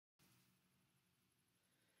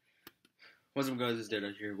What's up, guys? It's Dad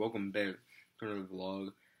out here. Welcome back to another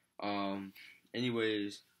vlog. Um,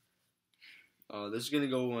 anyways, this is gonna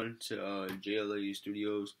go on to JLA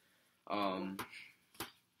Studios, um,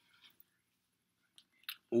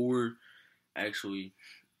 or actually,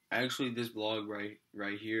 this vlog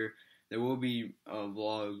right here. There will be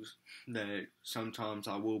vlogs that sometimes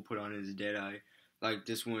I will put on as Deadeye, like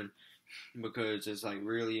this one, because it's like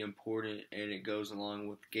really important and it goes along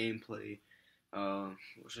with gameplay.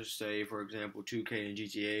 Let's just say, for example, 2K and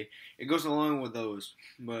GTA. It goes along with those.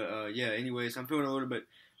 But, yeah, anyways, I'm feeling a little bit,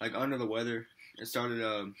 like, under the weather. It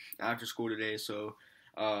started, after school today, so,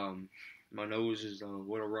 my nose is, a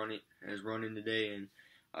little running today,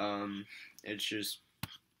 and, it's just,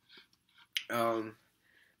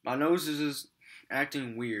 my nose is just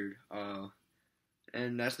acting weird,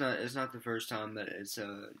 and it's not the first time that it's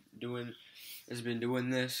been doing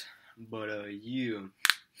this, but, yeah.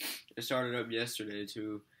 It started up yesterday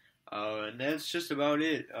too, and that's just about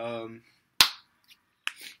it.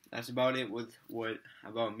 That's about it with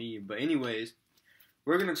about me. But anyways,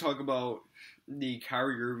 we're gonna talk about the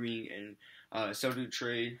Kyrie Irving and Celtic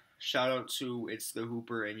trade. Shout out to It's the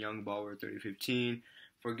Hooper and Young Baller 3015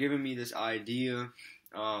 for giving me this idea.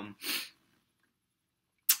 I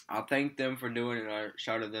thank them for doing it. And I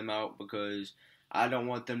shouted them out because I don't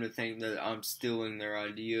want them to think that I'm stealing their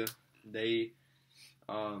idea. They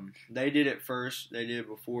did it first. They did it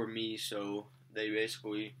before me, so they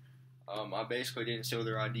basically, I basically didn't steal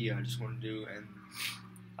their idea. I just want to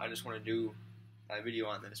do a video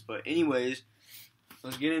on this. But anyways,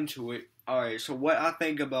 let's get into it. All right. So what I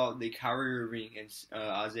think about the Kyrie Irving and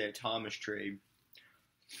Isaiah Thomas trade,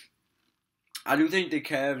 I do think the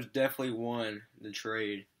Cavs definitely won the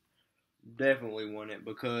trade. Definitely won it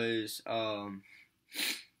because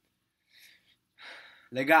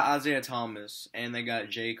they got Isaiah Thomas, and they got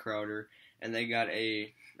Jay Crowder, and they got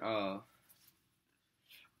a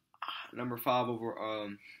number 5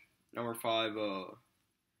 over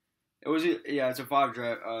it's a 5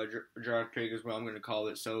 draft pick is what I'm gonna call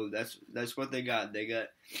it. So that's what they got. They got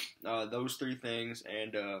those 3 things,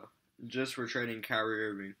 and just for trading Kyrie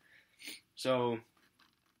Irving. So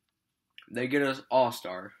they get us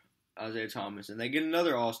All-Star Isaiah Thomas, and they get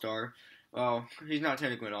another All-Star. Well, he's not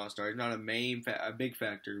technically an all-star. He's not a big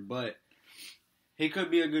factor, but he could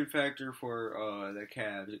be a good factor for the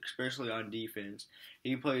Cavs, especially on defense.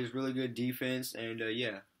 He plays really good defense, and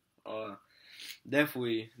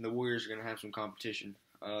definitely the Warriors are gonna have some competition.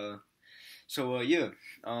 Them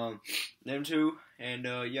two, and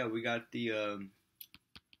we got the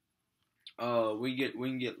we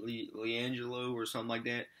can get Leangelo or something like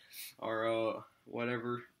that, or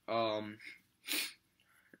whatever.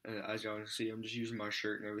 As y'all can see, I'm just using my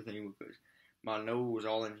shirt and everything because my nose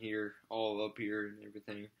all in here, all up here and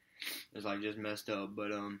everything is like just messed up.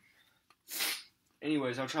 But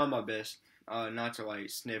anyways, I'm trying my best not to like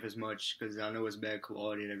sniff as much because I know it's bad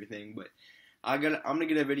quality and everything. But I'm gonna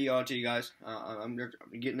get a video out to you guys. I'm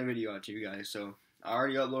getting a video out to you guys. So I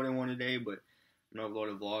already uploaded one today, but I'm gonna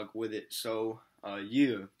upload a vlog with it. So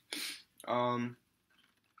yeah,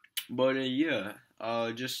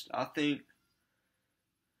 just I think.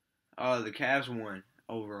 The Cavs won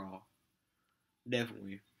overall,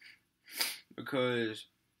 definitely, because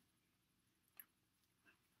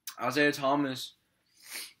Isaiah Thomas,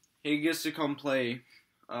 he gets to come play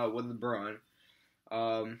with LeBron.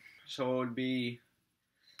 So it would be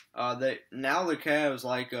that now the Cavs,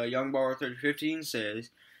 like Young Baller 3015 says,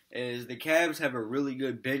 is the Cavs have a really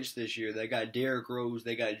good bench this year. They got Derrick Rose,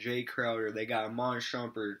 they got Jay Crowder, they got Amon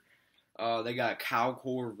Shumpert, they got Kyle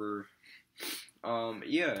Korver.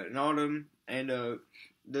 And all them, and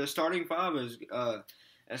the starting 5 is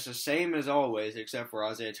it's the same as always, except for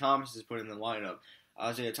Isaiah Thomas is put in the lineup.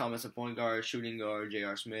 Isaiah Thomas, a point guard, shooting guard,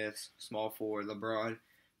 J.R. Smith, small forward, LeBron,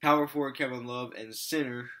 power forward, Kevin Love, and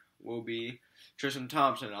center will be Tristan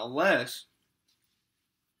Thompson, unless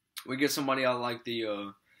we get somebody out like the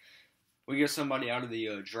out of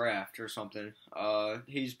the draft or something.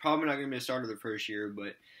 He's probably not gonna be a starter the first year,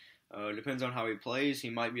 but. Depends on how he plays. He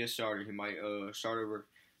might be a starter. He might start over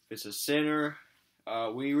if it's a center.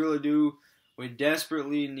 We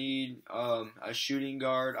desperately need a shooting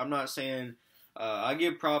guard. I'm not saying I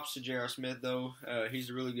give props to J.R. Smith though. He's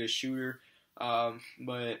a really good shooter.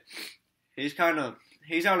 But he's out of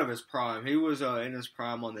his prime. He was in his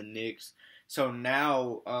prime on the Knicks. So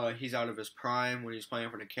now he's out of his prime when he's playing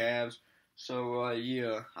for the Cavs. So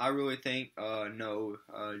I really think no.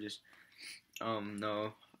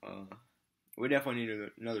 We definitely need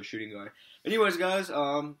another shooting guard. Anyways, guys,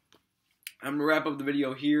 I'm gonna wrap up the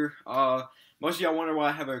video here. Most of y'all wonder why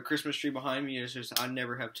I have a Christmas tree behind me. It's just I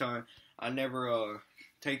never have time. I never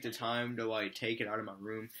take the time to like take it out of my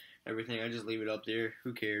room. Everything, I just leave it up there.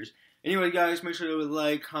 Who cares? Anyway, guys, make sure to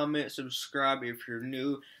like, comment, subscribe if you're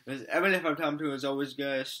new. As Evan, if I'm talking to, as always,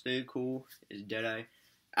 guys, stay cool. It's Deadeye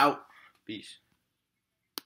out. Peace.